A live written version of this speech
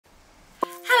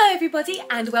everybody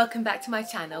and welcome back to my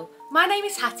channel. My name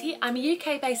is Hattie, I'm a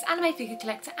UK based anime figure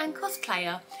collector and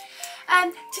cosplayer.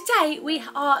 Today we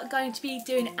are going to be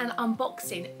doing an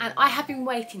unboxing and I have been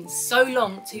waiting so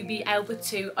long to be able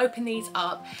to open these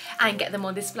up and get them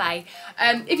on display.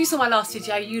 If you saw my last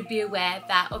video you'd be aware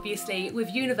that obviously with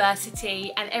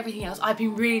university and everything else I've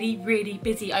been really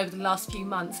busy over the last few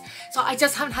months, so I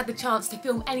just haven't had the chance to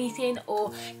film anything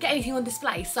or get anything on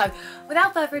display. So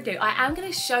without further ado I am going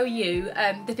to show you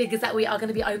the figures that we are going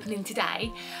to be opening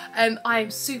today.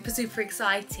 I'm super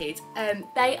excited.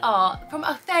 They are from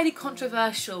a fairly controversial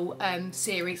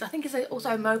series. I think it's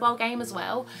also a mobile game as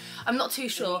well. I'm not too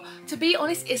sure. To be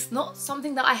honest, it's not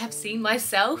something that I have seen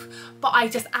myself, but I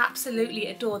just absolutely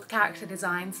adore the character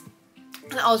designs.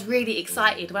 And I was really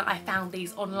excited when I found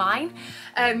these online.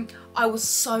 I was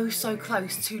so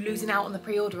close to losing out on the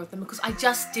pre-order of them because I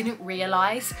just didn't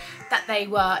realise that they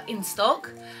were in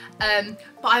stock. But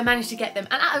I managed to get them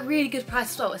and at a really good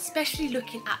price as well, especially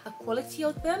looking at the quality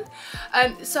of them.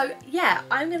 So yeah,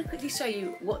 I'm going to quickly show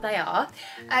you what they are.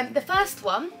 The first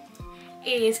one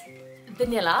is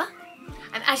Vanilla.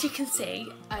 And as you can see,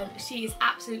 she is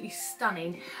absolutely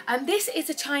stunning. This is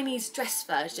a Chinese dress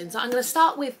version, so I'm going to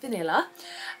start with Vanilla.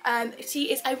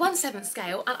 She is a 1/7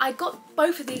 scale, and I got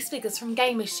both of these figures from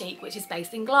Gamer Sheek, which is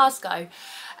based in Glasgow.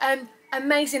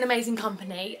 Amazing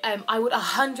company. I would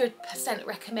 100%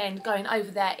 recommend going over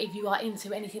there if you are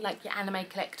into anything like your anime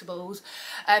collectibles.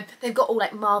 They've got all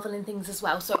like Marvel and things as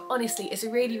well, so honestly it's a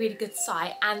really good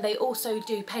site, and they also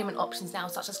do payment options now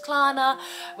such as Klarna,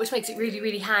 which makes it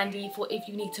really handy for if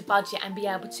you need to budget and be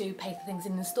able to pay for things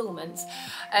in installments.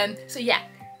 So yeah,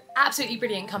 absolutely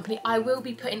brilliant company. I will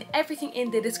be putting everything in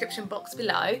the description box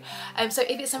below, so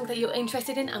if it's something that you're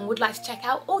interested in and would like to check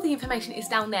out, all the information is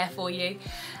down there for you.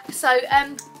 So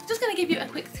just going to give you a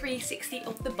quick 360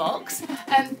 of the box.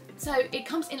 So it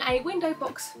comes in a window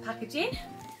box packaging,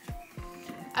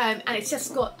 and it's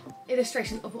just got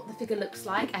illustrations of what the figure looks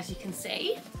like, as you can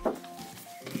see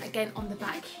again on the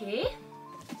back here,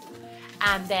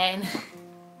 and then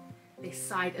this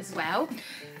side as well.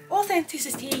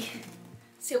 Authenticity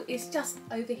seal is just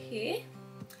over here.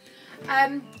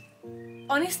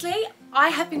 Honestly, I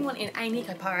have been wanting a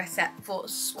Nekopara set for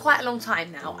quite a long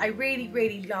time now. I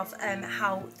really love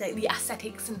how the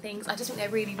aesthetics and things, I just think they're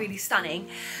really stunning.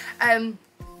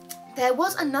 There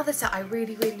was another set I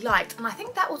really liked, and I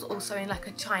think that was also in like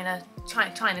a China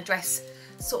dress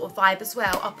sort of vibe as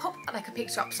well. I'll pop like a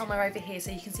picture up somewhere over here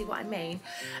so you can see what I mean.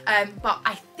 But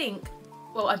I think,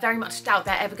 well, I very much doubt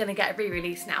they're ever going to get a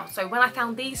re-release now. So when I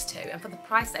found these two and for the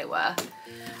price they were,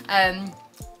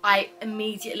 I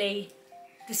immediately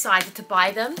decided to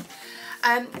buy them.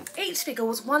 Each figure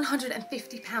was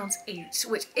 £150 each,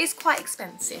 which is quite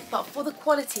expensive, but for the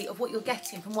quality of what you're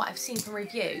getting from what I've seen from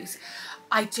reviews,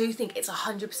 I do think it's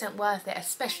 100% worth it,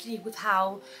 especially with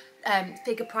how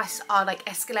figure prices are like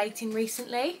escalating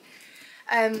recently.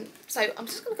 So I'm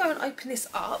just going to go and open this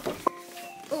up.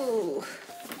 Ooh.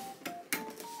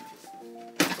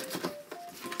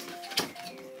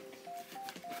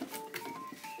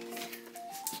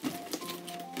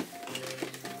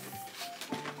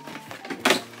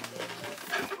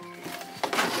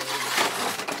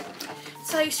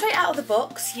 So straight out of the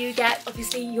box you get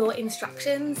obviously your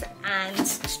instructions and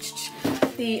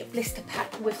the blister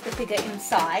pack with the figure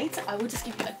inside. I will just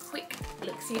give you a quick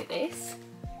look-see at this.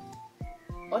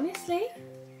 Honestly,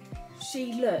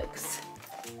 she looks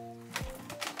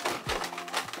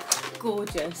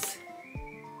gorgeous.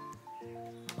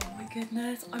 Oh my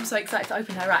goodness, I'm so excited to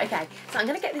open her. Right, okay, so I'm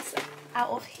going to get this out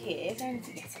of here.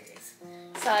 Yes, it is.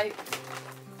 So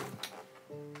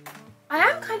I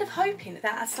am kind of hoping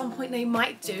that at some point they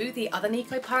might do the other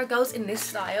Nekopara girls in this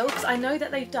style, because I know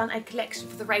that they've done a collection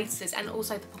for the races and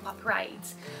also the pop-up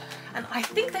parades, and I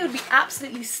think they would be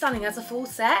absolutely stunning as a full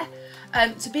set.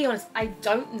 To be honest, I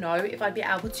don't know if I'd be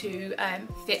able to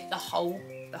fit the whole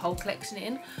collection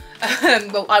in.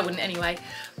 Well, I wouldn't anyway,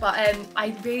 but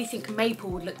I really think Maple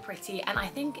would look pretty, and I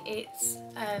think it's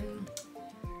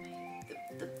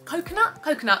the coconut.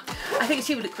 I think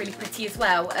she would look really pretty as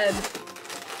well.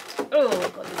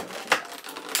 Oh god,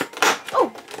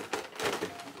 oh!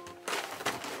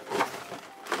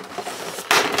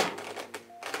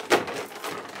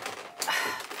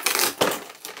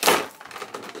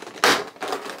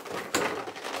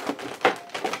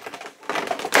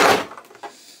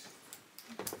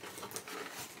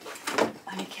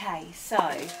 Okay, so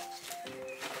I'm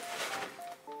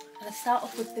going to start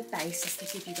off with the base just to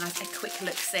give you guys a quick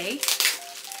look-see.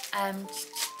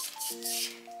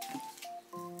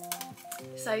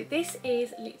 So this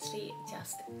is literally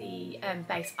just the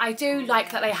base. I do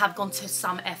like that they have gone to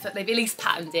some effort. They've at least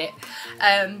patterned it.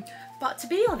 But to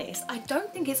be honest, I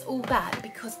don't think it's all bad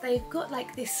because they've got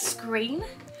like this screen,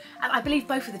 and I believe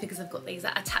both of the figures have got these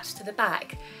that are attached to the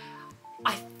back.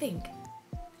 I think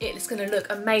it's going to look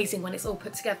amazing when it's all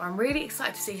put together. I'm really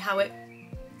excited to see how it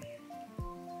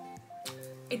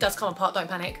does come apart, don't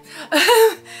panic.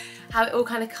 How it all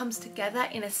kind of comes together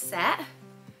in a set.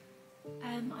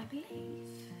 I believe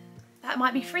that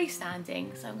might be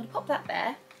freestanding, so I'm going to pop that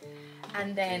there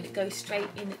and then go straight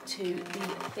into the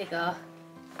figure.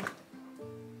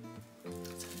 So I'm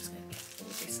just going to get all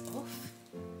this off.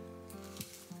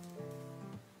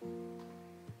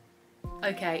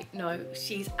 Okay, no,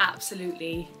 she's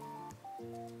absolutely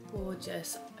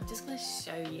gorgeous. I'm just going to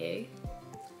show you.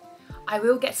 I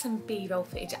will get some B-roll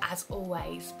footage as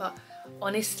always, but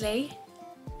honestly,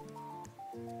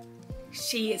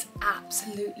 she is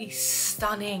absolutely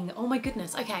stunning. Oh my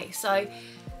goodness. Okay, so,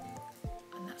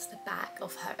 and that's the back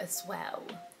of her as well.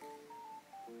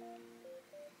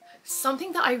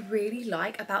 Something that I really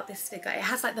like about this figure, it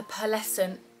has like the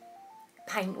pearlescent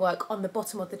paintwork on the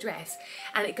bottom of the dress,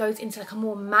 and it goes into like a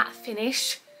more matte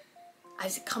finish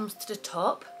as it comes to the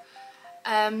top.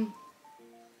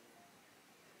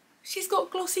 She's got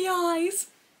glossy eyes.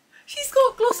 She's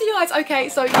got glossy eyes. Okay,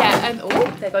 so yeah,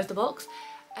 oh, there goes the box.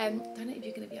 Don't know if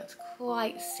you're going to be able to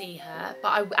quite see her,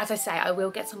 but as I say, I will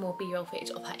get some more B-roll footage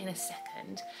of her in a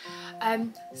second.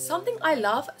 Something I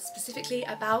love specifically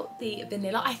about the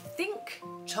Vanilla, I think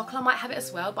Chocola might have it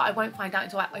as well, but I won't find out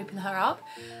until I open her up.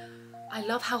 I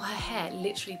love how her hair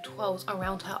literally twirls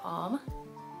around her arm.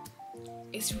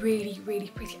 It's really, really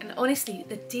pretty, and honestly,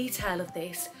 the detail of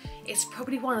this is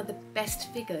probably one of the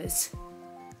best figures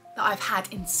that I've had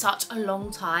in such a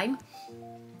long time.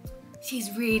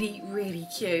 She's really, really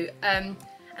cute, and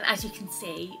as you can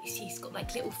see, she's got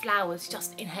like little flowers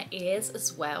just in her ears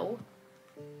as well.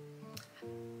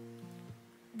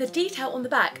 The detail on the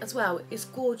back as well is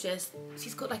gorgeous.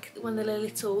 She's got like one of the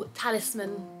little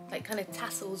talisman, like kind of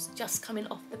tassels just coming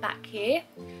off the back here.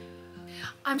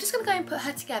 I'm just going to go and put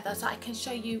her together so I can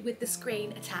show you with the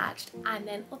screen attached, and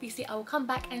then obviously I will come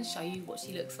back and show you what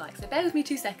she looks like. So bear with me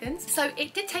 2 seconds. So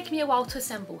it did take me a while to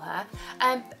assemble her.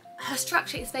 Her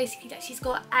structure is basically that she's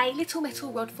got a little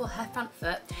metal rod for her front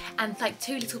foot and like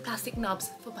 2 little plastic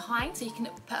nubs for behind, so you can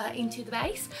put her into the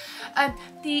base.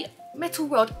 The metal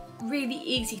rod, really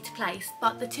easy to place,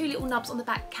 but the 2 little nubs on the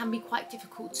back can be quite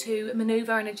difficult to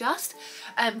manoeuvre and adjust.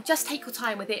 Just take your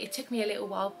time with it. It took me a little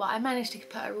while, but I managed to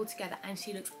put her all together and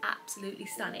she looks absolutely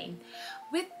stunning.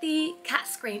 With the cat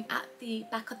screen at the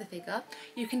back of the figure,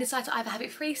 you can decide to either have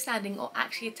it freestanding or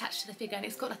actually attached to the figure, and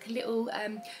it's got like a little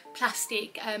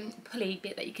plastic pulley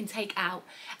bit that you can take out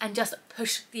and just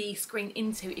push the screen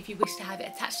into if you wish to have it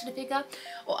attached to the figure,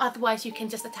 or otherwise you can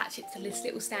just attach it to this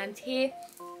little stand here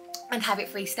and have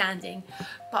it freestanding.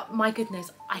 But my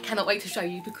goodness, I cannot wait to show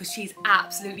you because she's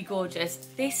absolutely gorgeous.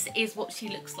 This is what she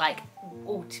looks like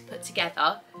all put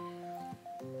together.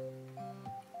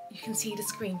 You can see the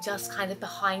screen just kind of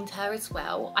behind her as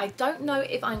well. I don't know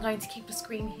if I'm going to keep the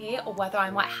screen here or whether I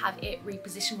might have it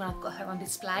repositioned when I've got her on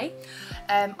display.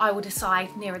 I will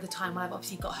decide nearer the time when I've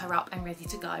obviously got her up and ready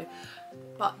to go.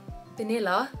 But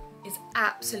Vanilla is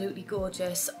absolutely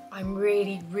gorgeous. I'm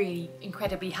really, really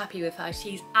incredibly happy with her.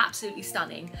 She's absolutely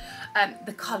stunning.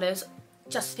 The colours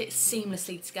just fit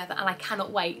seamlessly together, and I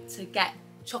cannot wait to get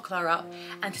Chocola up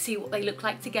and to see what they look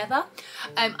like together.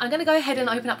 I'm going to go ahead and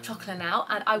open up Chocola now,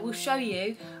 and I will show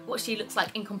you what she looks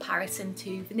like in comparison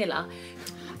to Vanilla.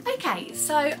 Okay,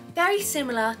 so very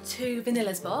similar to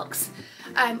Vanilla's box.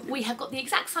 We have got the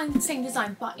exact same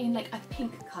design, but in like a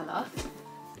pink colour.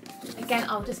 Again,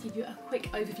 I'll just give you a quick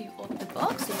overview of the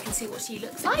box so you can see what she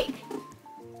looks like.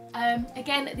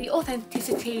 Again, the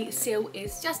authenticity seal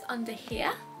is just under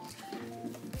here,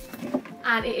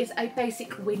 and it is a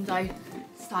basic window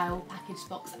style package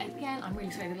box. Again, I'm really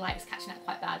sorry, the light is catching that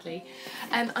quite badly.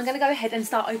 I'm going to go ahead and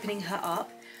start opening her up.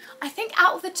 I think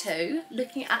out of the two,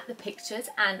 looking at the pictures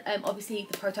and obviously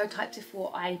the prototypes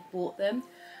before I bought them,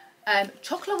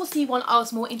 Chocola was the one I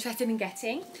was more interested in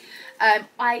getting.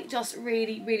 I just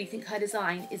really, really think her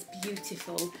design is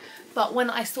beautiful. But when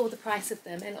I saw the price of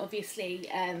them and obviously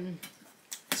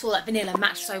saw that Vanilla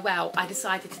matched so well, I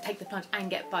decided to take the plunge and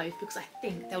get both because I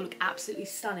think they'll look absolutely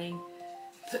stunning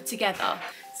put together.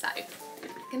 So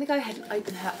I'm going to go ahead and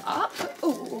open her up.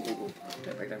 Oh,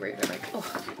 don't break, don't break, don't break.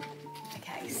 Oh.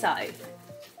 Okay, so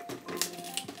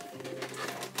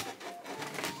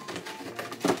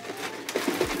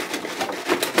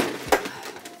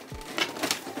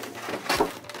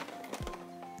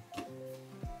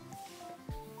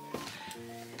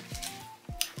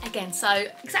again, so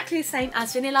exactly the same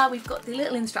as Vanilla. We've got the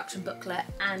little instruction booklet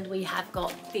and we have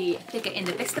got the figure in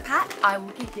the blister pack. I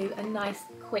will give you a nice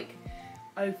quick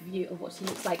overview of what she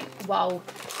looks like while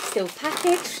still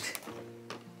packaged.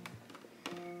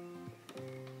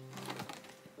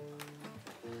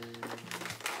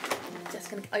 Just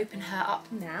going to open her up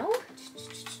now.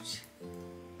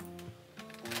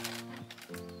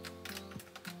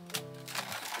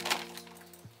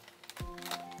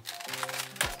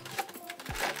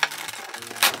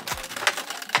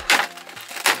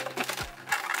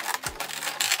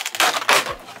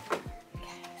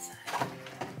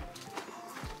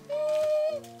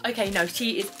 Okay, no,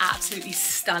 she is absolutely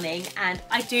stunning, and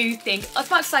I do think, as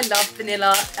much as I love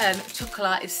Vanilla,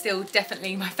 Chocola is still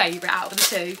definitely my favourite out of the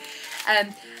two.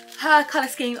 Her colour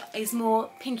scheme is more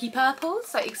pinky purple,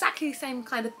 so exactly the same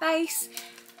kind of base,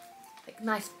 like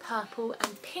nice purple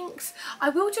and pinks. I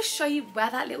will just show you where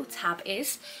that little tab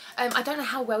is. I don't know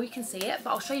how well you can see it,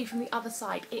 but I'll show you from the other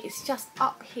side. It is just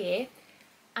up here,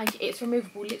 and it's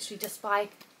removable literally just by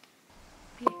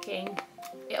flicking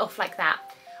it off like that.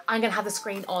 I'm going to have the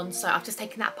screen on, so I've just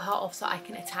taken that part off so I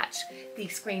can attach the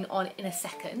screen on in a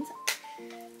second.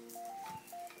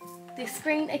 This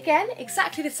screen, again,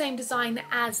 exactly the same design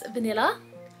as Vanilla,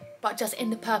 but just in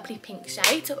the purpley pink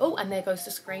shade. Oh, and there goes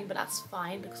the screen, but that's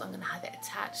fine because I'm going to have it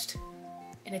attached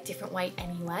in a different way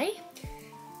anyway.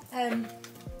 And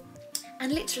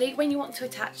literally, when you want to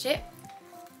attach it,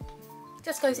 it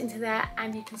just goes into there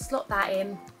and you can slot that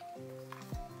in,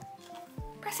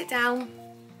 press it down,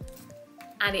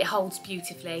 and it holds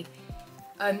beautifully.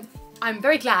 I'm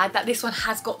very glad that this one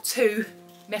has got 2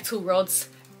 metal rods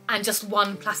and just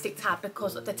 1 plastic tab,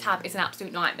 because the tab is an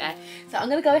absolute nightmare. So I'm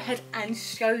going to go ahead and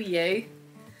show you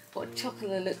what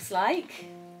Chocola looks like.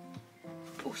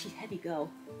 Oh, she's heavy,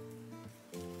 girl.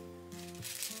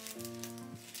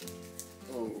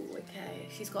 Oh, okay.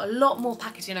 She's got a lot more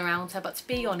packaging around her, but to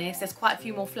be honest, there's quite a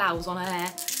few more flowers on her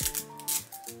hair.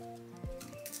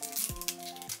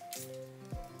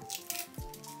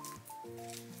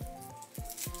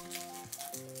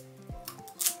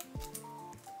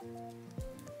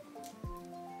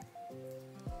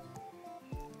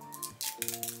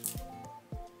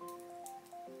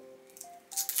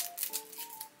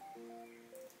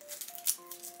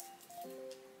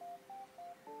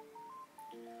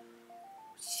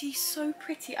 She's so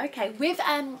pretty. Okay, with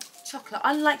Chocolate,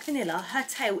 unlike Vanilla, her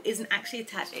tail isn't actually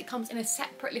attached. It comes in a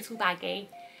separate little baggie,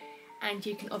 and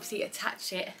you can obviously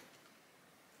attach it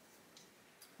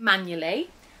manually.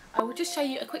 I will just show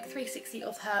you a quick 360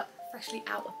 of her freshly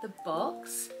out of the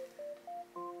box.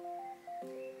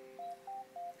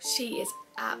 She is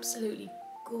absolutely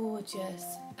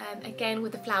gorgeous. Again,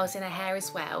 with the flowers in her hair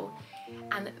as well.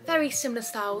 And very similar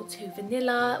style to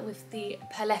Vanilla, with the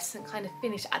pearlescent kind of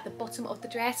finish at the bottom of the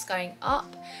dress going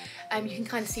up. You can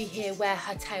kind of see here where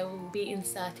her tail will be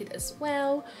inserted as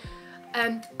well.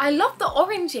 I love the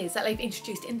oranges that they've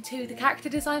introduced into the character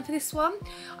design for this one.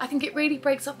 I think it really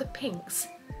breaks up the pinks,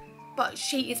 but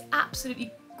she is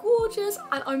absolutely gorgeous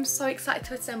and I'm so excited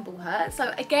to assemble her.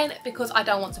 So again, because I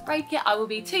don't want to break it, I will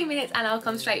be 2 minutes and I'll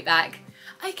come straight back.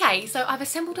 Okay, so I've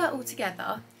assembled her all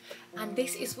together, and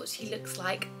this is what she looks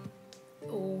like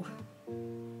all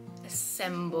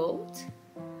assembled.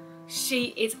 She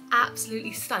is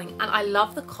absolutely stunning, and I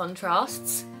love the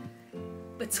contrasts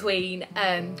between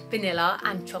Vanilla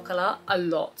and Chocola a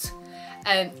lot.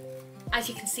 As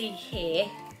you can see here,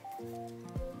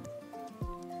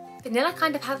 Vanilla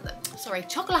kind of has, sorry,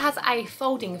 Chocola has a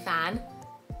folding fan,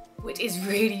 which is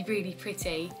really, really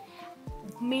pretty.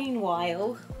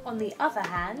 Meanwhile, on the other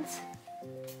hand,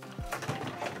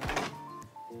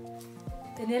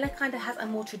 Vanilla kind of has a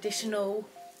more traditional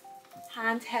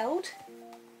handheld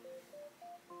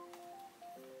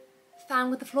fan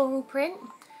with the floral print,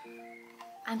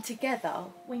 and together,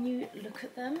 when you look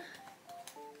at them,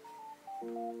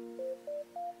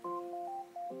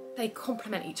 they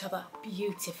complement each other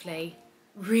beautifully.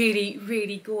 Really,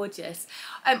 really gorgeous.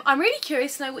 I'm really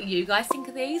curious to know what you guys think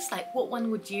of these. Like, what one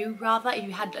would you rather if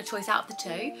you had a choice out of the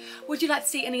two? Would you like to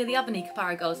see any of the other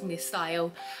Nekopara girls in this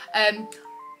style?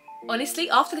 Honestly,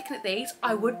 after looking at these,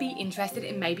 I would be interested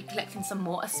in maybe collecting some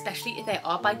more, especially if they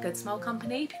are by Good Smile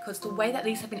Company, because the way that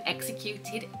these have been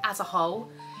executed as a whole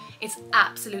is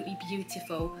absolutely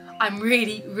beautiful. I'm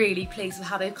really, really pleased with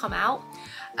how they've come out.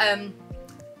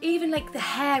 Even like the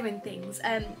hair and things,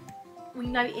 we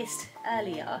noticed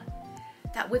earlier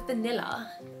that with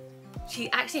Vanilla, she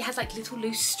actually has like little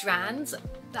loose strands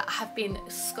that have been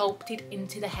sculpted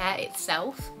into the hair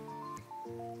itself,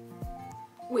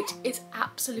 which is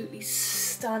absolutely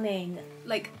stunning.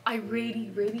 Like, I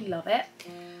really, really love it.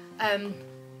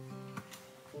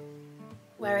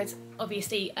 whereas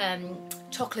obviously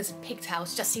Chocola's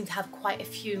pigtails just seem to have quite a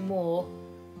few more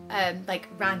like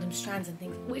random strands and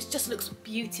things, which just looks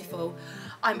beautiful.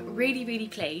 I'm really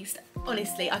pleased.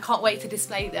 Honestly, I can't wait to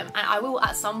display them, and I will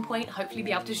at some point hopefully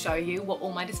be able to show you what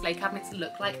all my display cabinets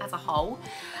look like as a whole.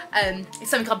 It's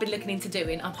something I've been looking into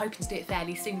doing. I'm hoping to do it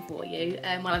fairly soon for you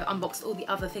when I've unboxed all the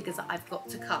other figures that I've got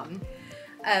to come.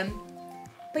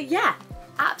 But yeah,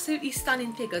 absolutely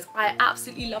stunning figures. I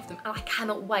absolutely love them, and I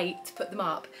cannot wait to put them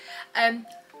up.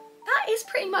 That is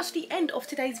pretty much the end of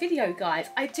today's video, guys.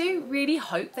 I do really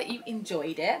hope that you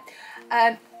enjoyed it.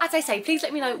 As I say, please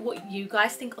let me know what you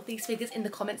guys think of these figures in the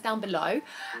comments down below.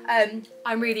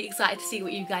 I'm really excited to see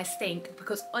what you guys think,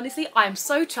 because honestly, I am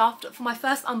so chuffed. For my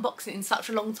first unboxing in such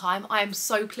a long time, I am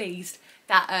so pleased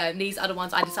that these are the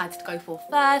ones I decided to go for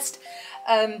first.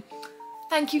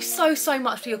 Thank you so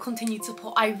much for your continued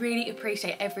support. I really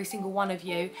appreciate every single one of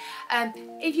you.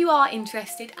 If you are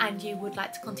interested and you would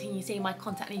like to continue seeing my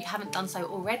content and you haven't done so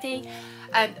already,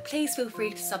 please feel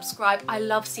free to subscribe. I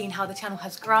love seeing how the channel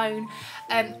has grown.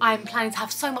 I'm planning to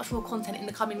have so much more content in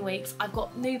the coming weeks. I've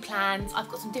got new plans, I've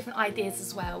got some different ideas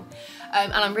as well.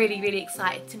 And I'm really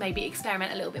excited to maybe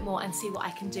experiment a little bit more and see what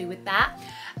I can do with that.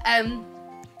 And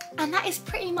that is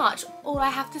pretty much all I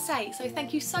have to say. So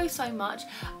thank you so much.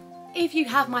 If you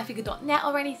have myfigure.net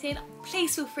or anything,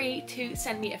 please feel free to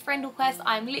send me a friend request.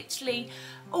 I'm literally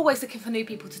always looking for new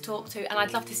people to talk to, and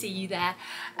I'd love to see you there.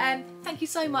 Thank you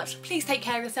so much. Please take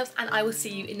care of yourselves, and I will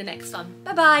see you in the next one.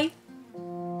 Bye bye.